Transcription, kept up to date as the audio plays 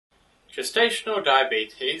Gestational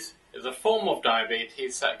diabetes is a form of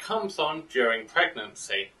diabetes that comes on during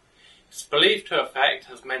pregnancy. It's believed to affect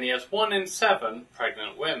as many as 1 in 7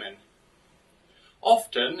 pregnant women.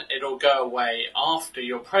 Often it'll go away after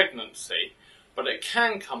your pregnancy, but it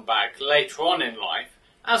can come back later on in life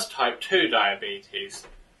as type 2 diabetes.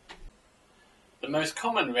 The most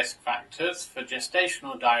common risk factors for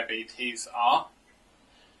gestational diabetes are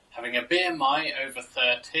having a BMI over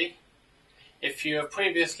 30, if you have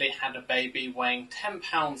previously had a baby weighing 10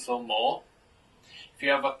 pounds or more, if you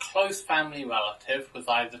have a close family relative with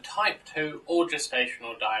either type 2 or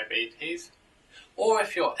gestational diabetes, or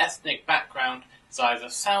if your ethnic background is either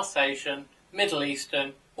South Asian, Middle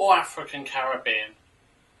Eastern or African Caribbean.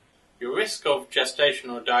 Your risk of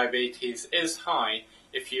gestational diabetes is high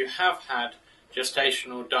if you have had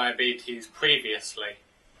gestational diabetes previously.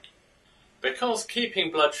 Because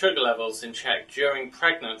keeping blood sugar levels in check during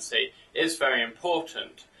pregnancy is very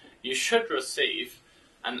important, you should receive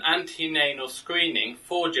an antenatal screening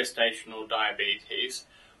for gestational diabetes,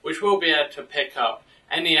 which will be able to pick up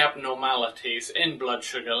any abnormalities in blood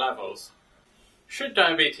sugar levels. Should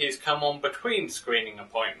diabetes come on between screening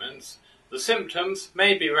appointments, the symptoms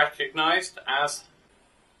may be recognised as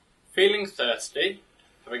feeling thirsty,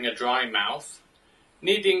 having a dry mouth,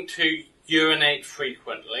 needing to urinate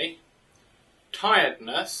frequently,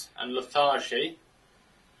 tiredness and lethargy,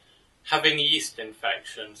 having yeast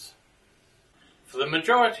infections. For the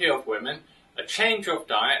majority of women, a change of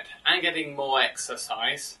diet and getting more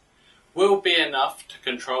exercise will be enough to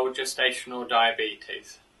control gestational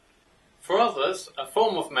diabetes. For others, a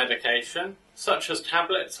form of medication, such as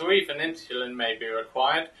tablets or even insulin, may be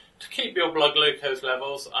required to keep your blood glucose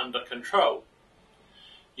levels under control.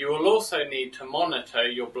 You will also need to monitor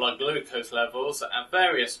your blood glucose levels at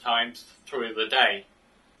various times through the day.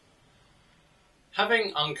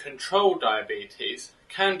 Having uncontrolled diabetes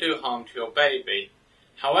can do harm to your baby.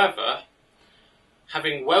 However,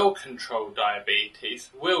 having well-controlled diabetes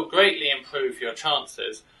will greatly improve your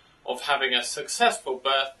chances of having a successful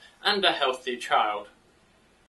birth and a healthy child.